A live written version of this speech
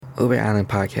Over Island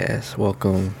Podcast.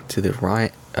 Welcome to the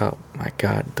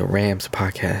the Rams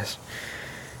podcast.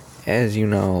 As you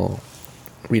know,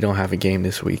 we don't have a game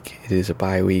this week. It is a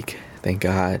bye week. Thank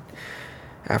God.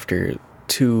 After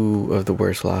two of the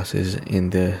worst losses in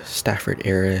the Stafford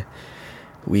era,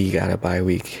 we got a bye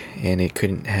week, and it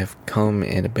couldn't have come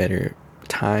in a better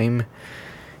time.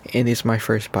 And it's my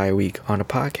first bye week on a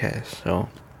podcast.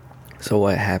 So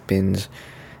what happens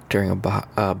during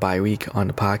a bye week on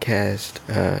the podcast?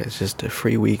 It's just a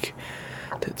free week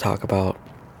to talk about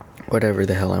whatever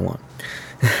the hell I want.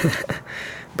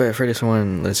 But for this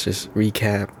one, let's just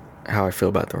recap how I feel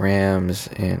about the Rams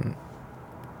and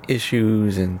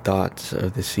issues and thoughts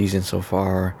of the season so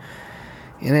far.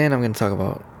 And then I'm going to talk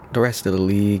about the rest of the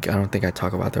league. I don't think I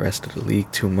talk about the rest of the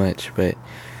league too much, but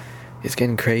it's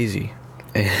getting crazy.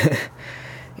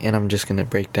 And I'm just going to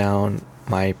break down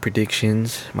my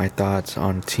predictions, my thoughts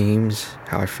on teams,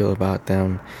 how I feel about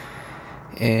them.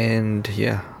 And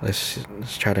yeah, let's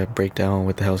try to break down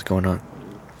what the hell's going on.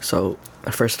 So,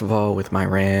 first of all, with my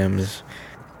Rams,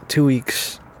 2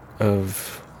 weeks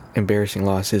of embarrassing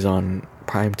losses on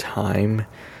prime time.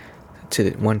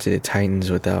 One to the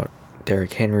Titans without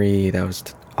Derrick Henry, that was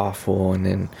awful, and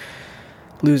then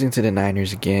losing to the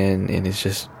Niners again, and it's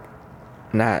just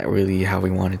not really how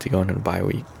we wanted to go into the bye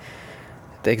week.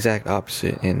 The exact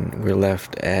opposite, and we're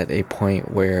left at a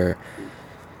point where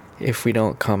if we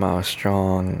don't come out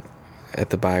strong at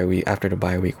the bye week, after the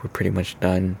bye week, we're pretty much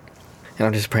done. And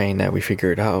I'm just praying that we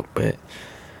figure it out, but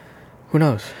who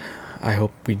knows? I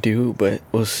hope we do, but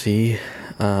we'll see.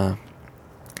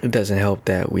 It doesn't help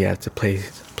that we have to play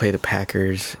the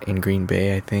Packers in Green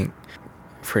Bay, I think,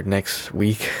 for next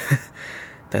week.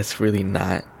 That's really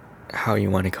not how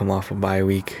you want to come off a bye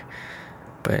week,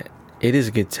 but it is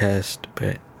a good test,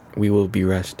 but we will be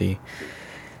rusty.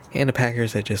 And the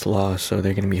Packers that just lost, so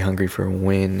they're going to be hungry for a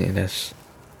win, and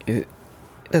it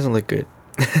doesn't look good.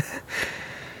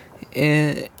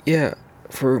 And yeah,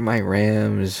 for my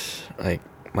Rams, like,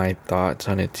 my thoughts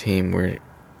on a team where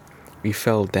we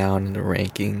fell down in the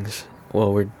rankings.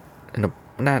 Well, we're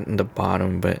not in the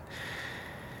bottom, but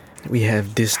we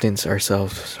have distanced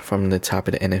ourselves from the top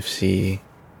of the NFC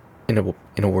in a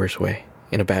worse way,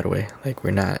 in a bad way. Like, we're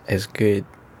not as good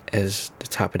as the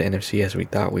top of the NFC as we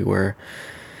thought we were.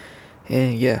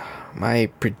 And yeah, my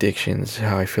predictions,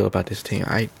 how I feel about this team.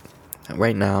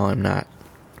 Right now, I'm not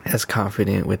as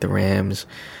confident with the Rams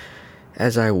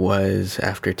as I was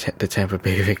after the Tampa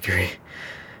Bay victory.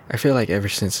 I feel like ever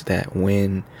since that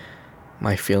win,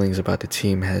 my feelings about the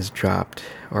team has dropped,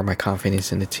 or my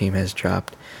confidence in the team has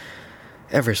dropped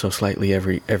ever so slightly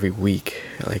every week.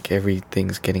 Like,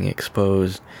 everything's getting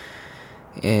exposed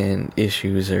and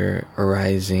issues are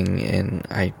arising, and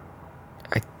I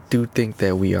do think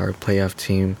that we are a playoff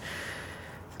team.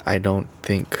 I don't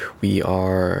think we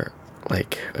are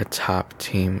like a top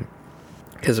team,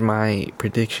 because my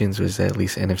predictions was at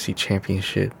least NFC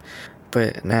Championship,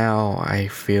 but now I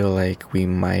feel like we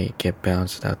might get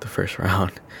bounced out the first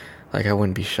round. Like, I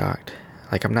wouldn't be shocked.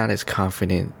 Like, I'm not as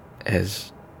confident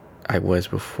as I was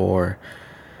before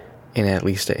in at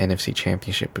least the NFC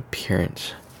Championship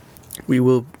appearance. We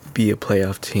will be a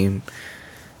playoff team,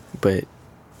 but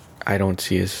I don't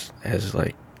see us as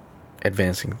like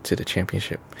advancing to the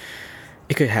championship.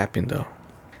 It could happen though.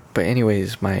 But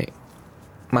anyways, my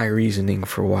reasoning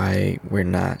for why we're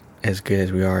not as good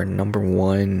as we are: number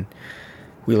one,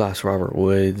 we lost Robert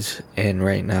Woods, and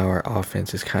right now our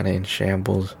offense is kind of in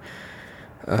shambles.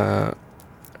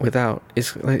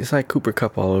 It's like Cooper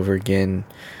Kupp all over again,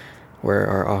 where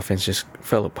our offense just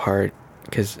fell apart,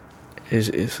 because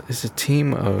it's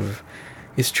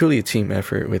truly a team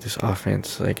effort with this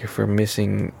offense. Like, if we're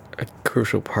missing a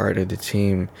crucial part of the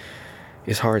team,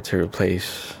 it's hard to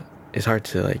replace. It's hard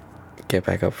to like get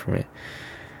back up from it.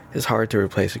 It's hard to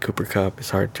replace a Cooper Kupp. It's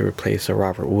hard to replace a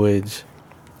Robert Woods,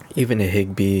 even a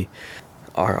Higbee,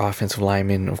 our offensive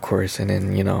lineman, of course, and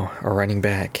then, our running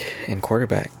back and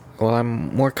quarterback. Well,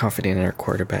 I'm more confident in our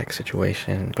quarterback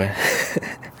situation,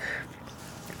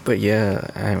 but yeah,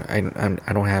 I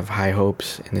don't have high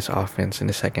hopes in this offense in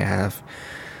the second half.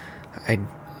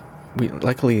 We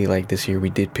luckily, like, this year we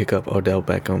did pick up Odell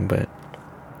Beckham, but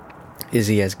is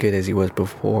he as good as he was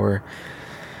before?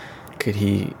 Could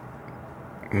he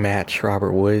match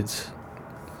Robert Woods,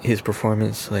 his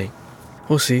performance? Like,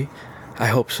 we'll see. I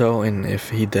hope so, and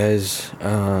if he does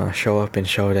show up and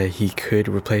show that he could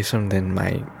replace him, then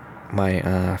my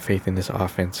faith in this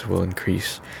offense will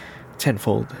increase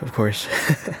tenfold, of course.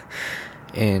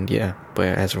 And yeah, but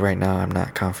as of right now, I'm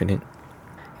not confident.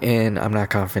 And I'm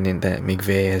not confident that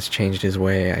McVay has changed his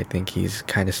way. I think he's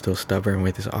kind of still stubborn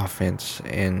with his offense,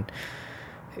 and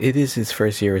it is his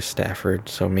first year with Stafford,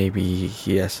 so maybe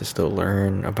he has to still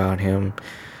learn about him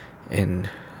and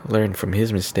learn from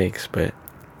his mistakes. But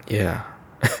yeah,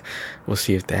 we'll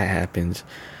see if that happens.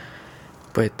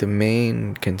 But the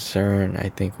main concern, I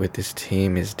think, with this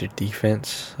team is their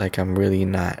defense. Like, I'm really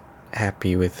not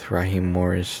happy with Raheem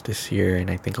Morris this year, and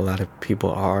I think a lot of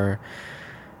people are.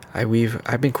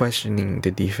 I've been questioning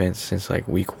the defense since like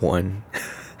week 1,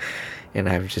 and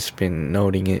I've just been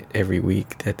noting it every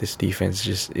week that this defense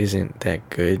just isn't that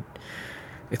good.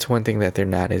 It's one thing that they're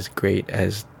not as great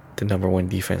as the number 1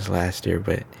 defense last year,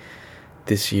 but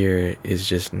this year is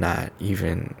just not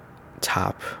even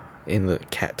top in the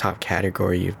top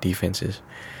category of defenses.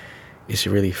 It's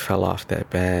really fell off that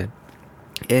bad.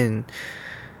 And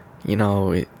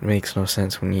it makes no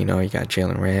sense when you got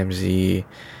Jalen Ramsey,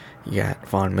 you got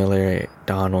Von Miller,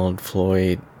 Donald,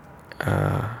 Floyd,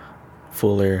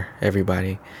 Fuller,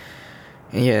 everybody.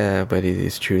 And yeah, but it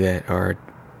is true that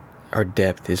our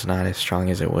depth is not as strong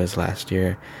as it was last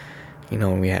year.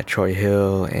 We had Troy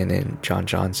Hill and then John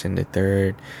Johnson the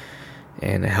third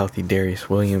and a healthy Darius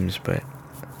Williams, but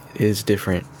it is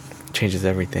different. It changes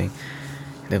everything.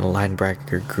 And then the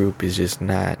linebacker group is just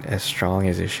not as strong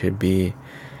as it should be.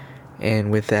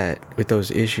 And with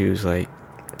those issues, like,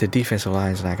 the defensive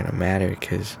line is not going to matter,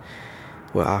 because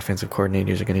what offensive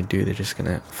coordinators are going to do, they're just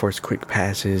going to force quick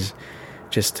passes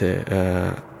just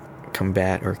to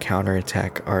combat or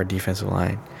counterattack our defensive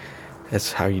line.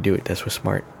 That's how you do it. That's what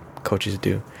smart coaches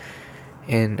do.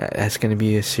 And that's going to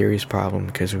be a serious problem,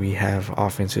 because we have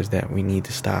offenses that we need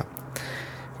to stop.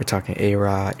 We're talking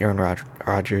A-Rod, Aaron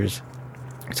Rodgers.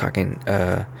 We're talking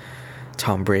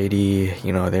Tom Brady.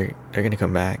 They're going to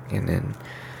come back. And then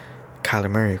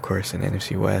Kyler Murray, of course, in the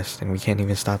NFC West. And we can't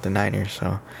even stop the Niners.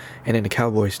 And then the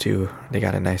Cowboys, too. They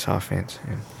got a nice offense.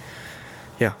 And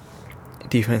yeah,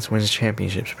 defense wins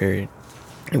championships, period.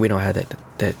 And we don't have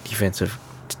that defensive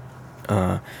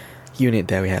unit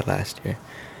that we had last year.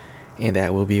 And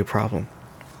that will be a problem.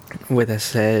 With that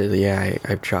said, yeah,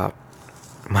 I've dropped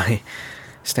my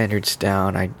standards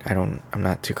down. I'm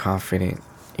not too confident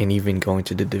in even going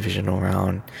to the divisional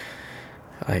round.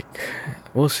 Like,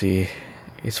 we'll see.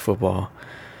 It's football,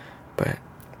 but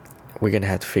we're gonna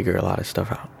have to figure a lot of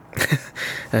stuff out.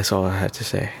 That's all I have to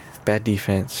say. Bad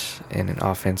defense and an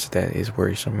offense that is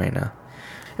worrisome right now.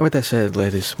 And with that said,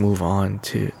 let us move on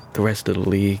to the rest of the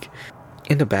league.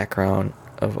 In the background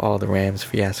of all the Rams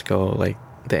fiasco, like,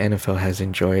 the NFL has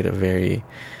enjoyed a very,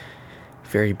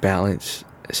 very balanced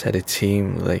set of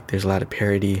team. Like, there's a lot of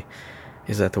parity.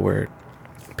 Is that the word?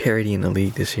 Parity in the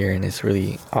league this year, and it's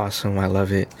really awesome. I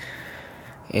love it.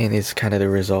 And it's kind of the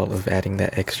result of adding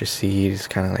that extra seed. It's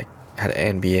kind of like how the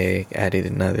NBA added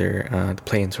another the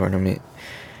play-in tournament.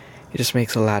 It just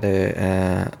makes a lot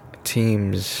of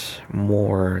teams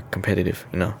more competitive,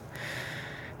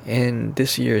 And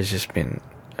this year has just been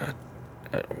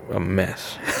a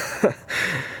mess.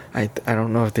 I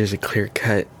don't know if there's a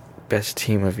clear-cut best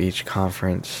team of each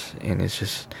conference, and it's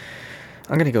just,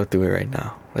 I'm gonna go through it right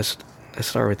now. Let's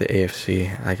start with the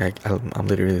AFC.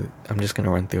 I'm just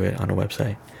gonna run through it on the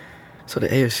website. So the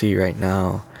AFC right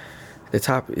now, the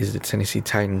top is the Tennessee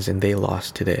Titans, and they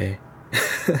lost today.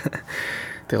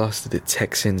 They lost to the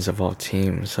Texans of all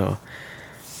teams. So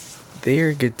they're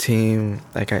a good team.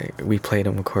 We played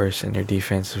them, of course, and their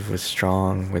defense was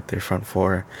strong with their front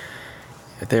four.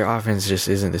 Their offense just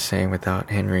isn't the same without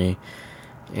Henry.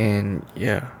 And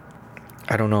yeah,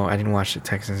 I don't know. I didn't watch the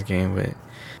Texans game, but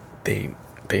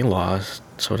they lost,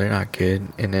 so they're not good.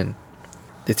 And then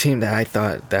the team that I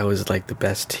thought that was like the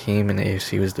best team in the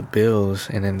AFC was the Bills,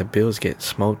 and then the Bills get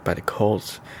smoked by the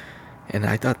Colts. And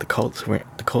I thought the Colts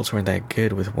weren't that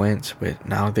good with Wentz, but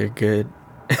now they're good.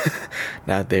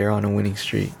 Now they're on a winning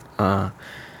streak. The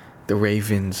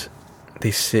Ravens,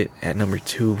 they sit at number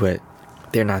 2, but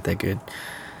they're not that good.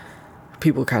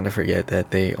 People kind of forget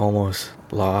that they almost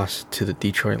lost to the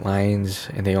Detroit Lions,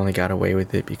 and they only got away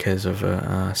with it because of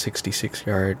a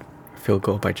 66-yard field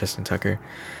goal by Justin Tucker.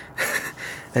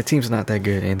 That team's not that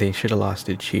good, and they should have lost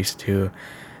to the Chiefs too.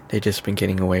 They've just been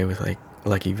getting away with like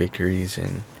lucky victories,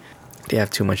 and they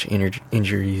have too much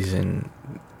injuries, and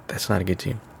that's not a good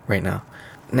team right now.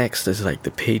 Next is like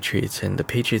the Patriots, and the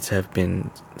Patriots have been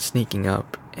sneaking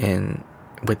up, and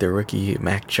with their rookie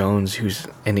Mac Jones, who's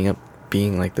ending up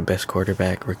being like the best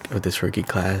quarterback of this rookie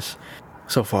class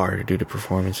so far due to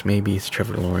performance. Maybe it's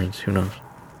Trevor Lawrence, who knows.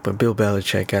 But Bill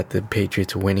Belichick got the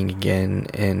Patriots winning again,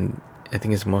 and I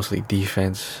think it's mostly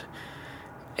defense.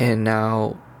 And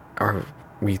now are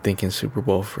we thinking Super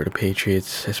Bowl for the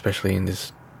Patriots, especially in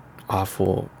this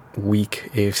awful weak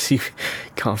AFC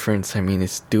conference? I mean,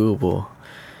 it's doable.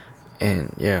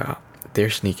 And yeah, they're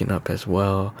sneaking up as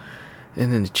well.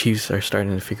 And then the Chiefs are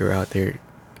starting to figure out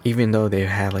even though they've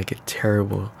had like a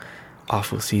terrible,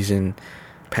 awful season,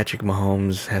 Patrick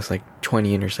Mahomes has like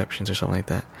 20 interceptions or something like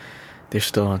that. They're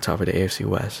still on top of the AFC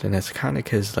West, and that's kind of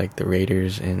because like the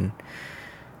Raiders and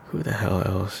who the hell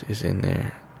else is in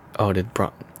there? Oh,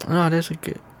 there's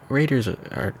Raiders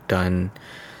are done.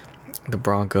 The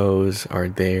Broncos are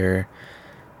there.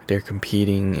 They're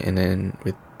competing, and then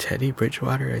with Teddy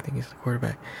Bridgewater, I think he's the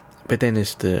quarterback. But then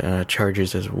it's the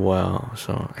Chargers as well.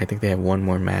 So I think they have one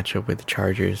more matchup with the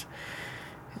Chargers.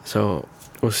 So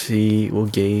we'll see. We'll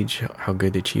gauge how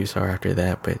good the Chiefs are after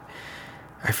that. But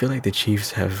I feel like the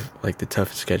Chiefs have like the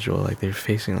toughest schedule. Like they're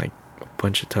facing like a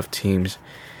bunch of tough teams.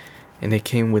 And they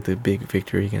came with a big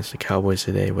victory against the Cowboys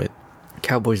today. But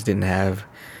Cowboys didn't have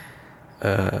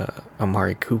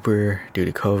Amari Cooper due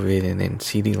to COVID. And then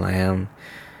CeeDee Lamb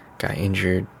got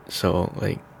injured. So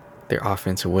like their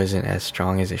offense wasn't as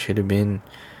strong as it should have been,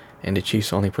 and the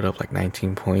Chiefs only put up like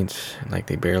 19 points, and like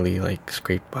they barely like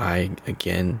scraped by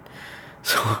again.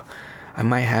 So I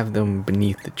might have them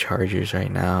beneath the Chargers right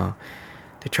now.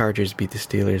 The Chargers beat the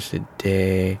Steelers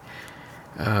today.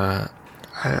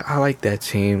 I like that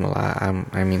team a lot.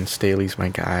 I mean Staley's my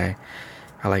guy.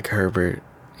 I like Herbert,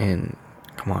 and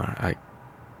come on,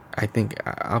 I think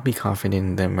I'll be confident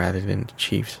in them rather than the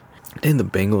Chiefs. Then the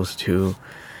Bengals too.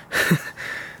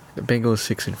 The Bengals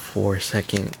 6-4,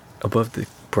 second above the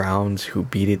Browns, who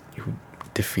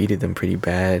defeated them pretty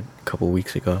bad a couple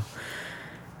weeks ago.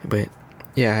 But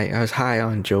yeah, I was high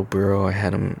on Joe Burrow. I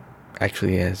had him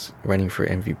actually as running for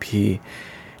MVP,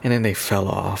 and then they fell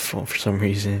off for some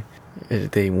reason.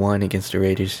 They won against the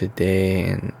Raiders today,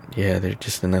 and yeah, they're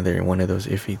just another one of those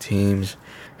iffy teams.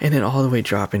 And then all the way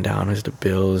dropping down is the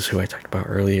Bills, who I talked about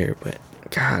earlier. But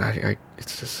God,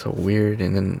 it's just so weird.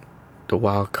 And then the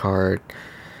wild card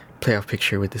playoff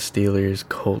picture with the Steelers,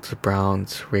 Colts,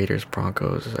 Browns, Raiders,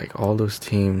 Broncos, like all those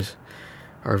teams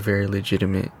are very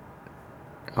legitimate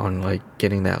on like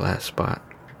getting that last spot.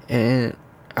 And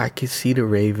I could see the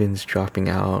Ravens dropping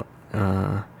out.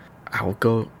 I will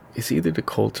go, it's either the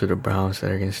Colts or the Browns that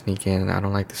are going to sneak in. I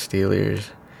don't like the Steelers.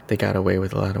 They got away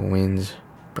with a lot of wins.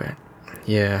 But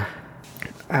yeah,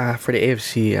 for the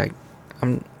AFC,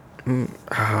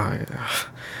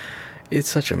 it's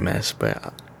such a mess.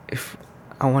 But if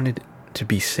I wanted to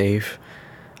be safe,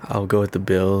 I'll go with the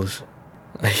Bills.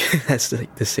 Like that's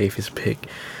like the safest pick.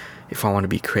 If I want to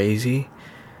be crazy,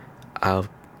 I'll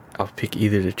pick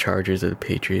either the Chargers or the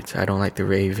Patriots. I don't like the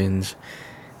Ravens.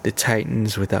 The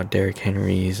Titans without Derrick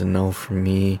Henry is a no for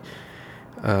me.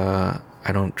 I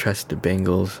don't trust the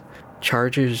Bengals.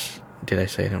 Chargers, did I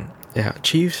say them? Yeah,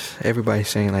 Chiefs, everybody's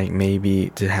saying like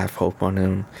maybe to have hope on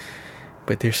them.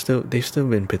 But they've still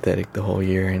been pathetic the whole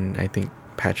year, and I think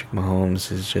Patrick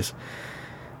Mahomes is just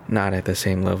not at the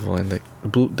same level, and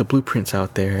the blueprint's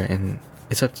out there, and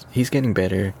he's getting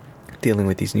better dealing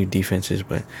with these new defenses,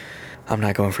 but I'm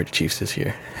not going for the Chiefs this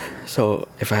year. So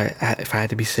if I had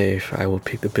to be safe, I will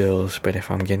pick the Bills, but if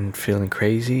I'm feeling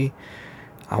crazy,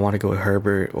 I want to go with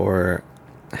Herbert or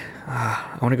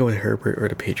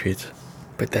the Patriots.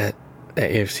 But that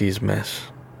AFC is a mess.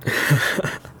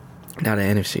 Now the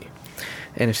NFC.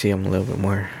 NFC I'm a little bit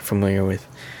more familiar with,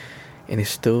 and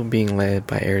it's still being led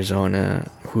by Arizona,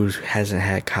 who hasn't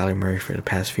had Kyler Murray for the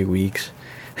past few weeks.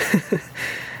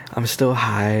 I'm still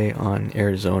high on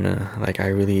Arizona. Like, I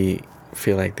really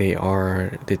feel like they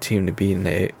are the team to beat in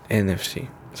the NFC.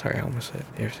 Sorry, I almost said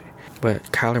AFC. But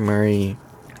Kyler Murray,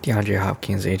 DeAndre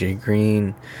Hopkins, AJ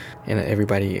Green, and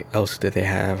everybody else that they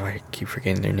have, I keep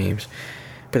forgetting their names,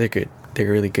 but they're good.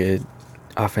 They're really good.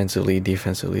 Offensively,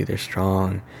 defensively, they're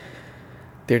strong.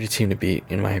 They're the team to beat,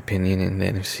 in my opinion, in the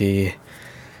NFC.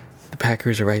 The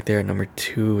Packers are right there at number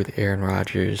 2 with Aaron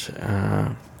Rodgers.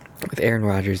 With Aaron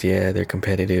Rodgers, yeah, they're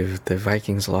competitive. The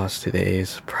Vikings lost today is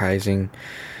surprising.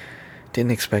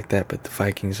 Didn't expect that, but the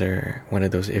Vikings are one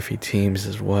of those iffy teams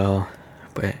as well.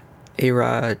 But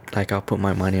A-Rod, like, I'll put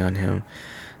my money on him.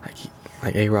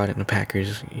 Like A-Rod and the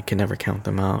Packers, you can never count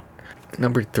them out.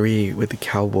 Number 3 with the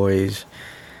Cowboys.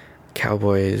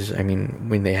 I mean,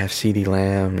 when they have CeeDee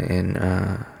Lamb and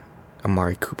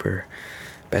Amari Cooper,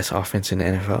 best offense in the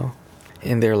NFL.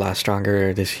 And they're a lot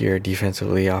stronger this year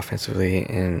defensively, offensively,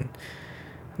 and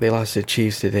they lost to the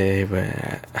Chiefs today,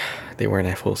 but they weren't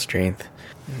at full strength.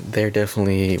 They're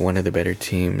definitely one of the better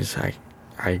teams. I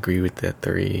agree with that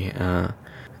 3.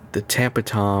 The Tampa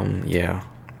Tom, yeah,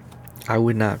 I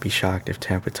would not be shocked if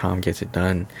Tampa Tom gets it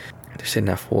done. They're sitting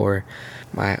at 4.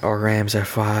 Our Rams at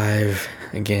 5.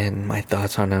 Again, my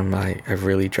thoughts on them, I've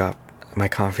really dropped. My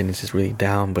confidence is really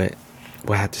down, but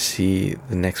we'll have to see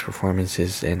the next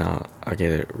performances, and I'll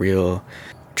get a real,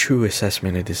 true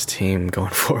assessment of this team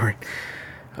going forward.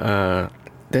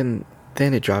 Then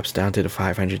it drops down to the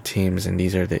 500 teams, and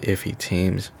these are the iffy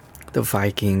teams. The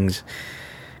Vikings,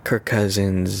 Kirk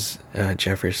Cousins,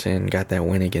 Jefferson got that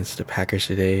win against the Packers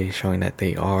today, showing that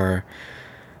they're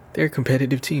a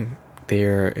competitive team.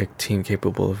 They're a team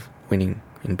capable of winning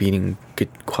and beating good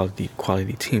quality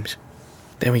teams.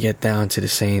 Then we get down to the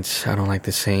Saints. I don't like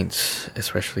the Saints,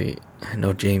 especially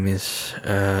no Jameis.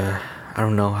 I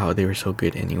don't know how they were so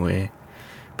good anyway,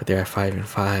 but they're at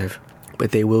 5-5.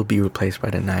 But they will be replaced by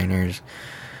the Niners,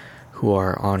 who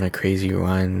are on a crazy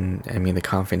run. I mean, the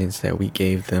confidence that we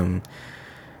gave them,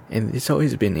 and it's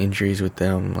always been injuries with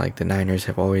them. Like, the Niners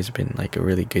have always been like a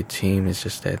really good team. It's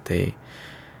just that they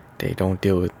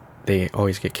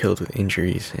always get killed with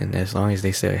injuries, and as long as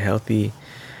they stay healthy,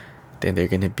 then they're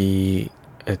going to be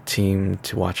a team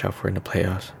to watch out for in the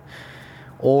playoffs.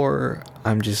 Or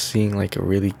I'm just seeing like a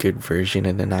really good version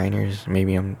of the Niners.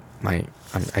 Maybe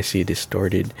I see a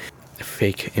distorted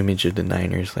fake image of the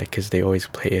Niners, like, because they always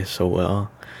play it so well,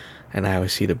 and I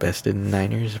always see the best in the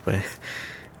Niners,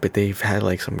 but they've had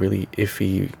like some really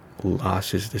iffy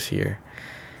losses this year,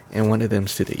 and one of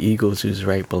them's to the Eagles, who's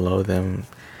right below them,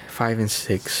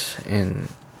 5-6, and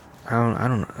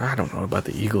I don't know about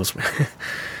the Eagles, man.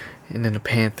 And then the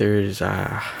Panthers,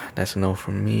 that's a no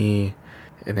from me.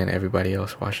 And then everybody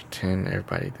else, Washington,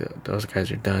 those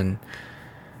guys are done.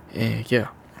 And yeah.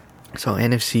 So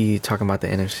talking about the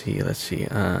NFC, let's see.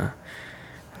 I'm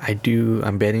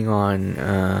betting on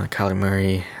Kyler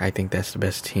Murray. I think that's the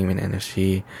best team in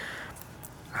NFC.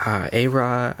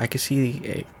 A-Rod, I could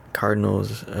see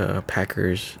Cardinals,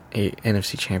 Packers,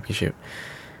 NFC Championship.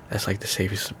 That's like the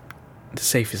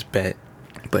safest bet.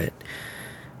 But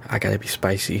I gotta be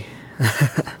spicy.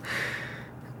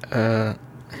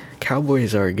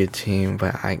 Cowboys are a good team,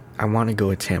 but I want to go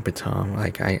with Tampa, Tom.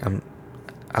 Like, I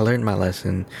learned my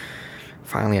lesson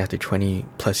finally after 20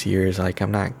 plus years. Like,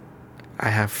 I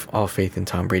have all faith in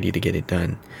Tom Brady to get it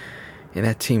done, and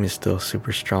that team is still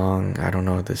super strong. I don't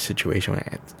know the situation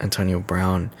with Antonio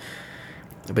Brown,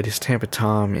 but it's Tampa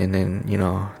Tom, and then, you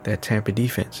know, that Tampa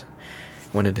defense,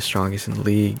 one of the strongest in the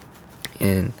league,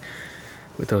 and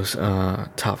with those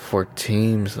top 4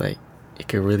 teams, like, it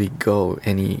could really go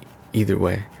either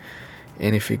way.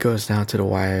 And if it goes down to the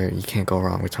wire, you can't go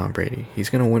wrong with Tom Brady. He's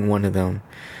gonna win one of them.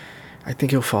 I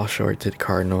think he'll fall short to the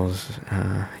Cardinals.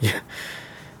 Yeah,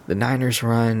 the Niners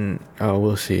run,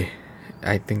 we'll see.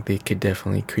 I think they could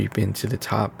definitely creep into the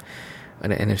top of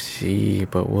the NFC,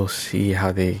 but we'll see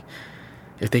if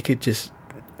they could just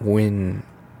win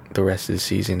the rest of the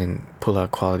season and pull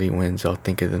out quality wins, I'll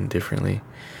think of them differently.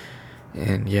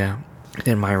 And yeah,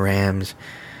 then my Rams,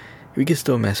 we can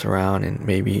still mess around and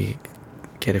maybe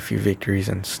get a few victories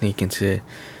and sneak into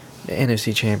the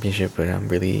NFC Championship, but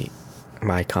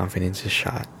my confidence is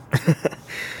shot.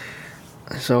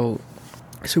 So,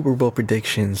 Super Bowl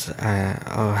predictions,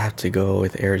 I'll have to go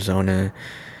with Arizona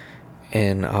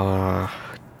and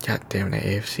goddamn the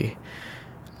AFC.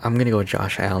 I'm gonna go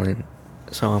Josh Allen.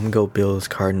 So I'm gonna go Bills,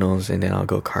 Cardinals, and then I'll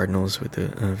go Cardinals with the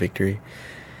victory.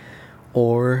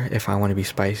 Or if I want to be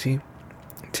spicy,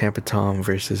 Tampa Tom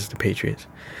versus the Patriots,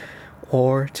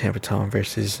 or Tampa Tom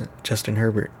versus Justin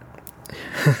Herbert.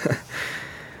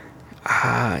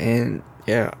 And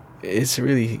yeah, it's a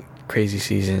really crazy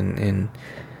season, and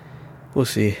we'll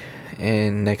see.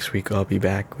 And next week I'll be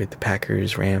back with the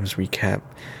Packers Rams recap.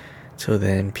 Till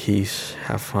then, peace,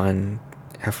 have fun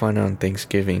on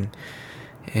Thanksgiving,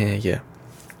 and yeah.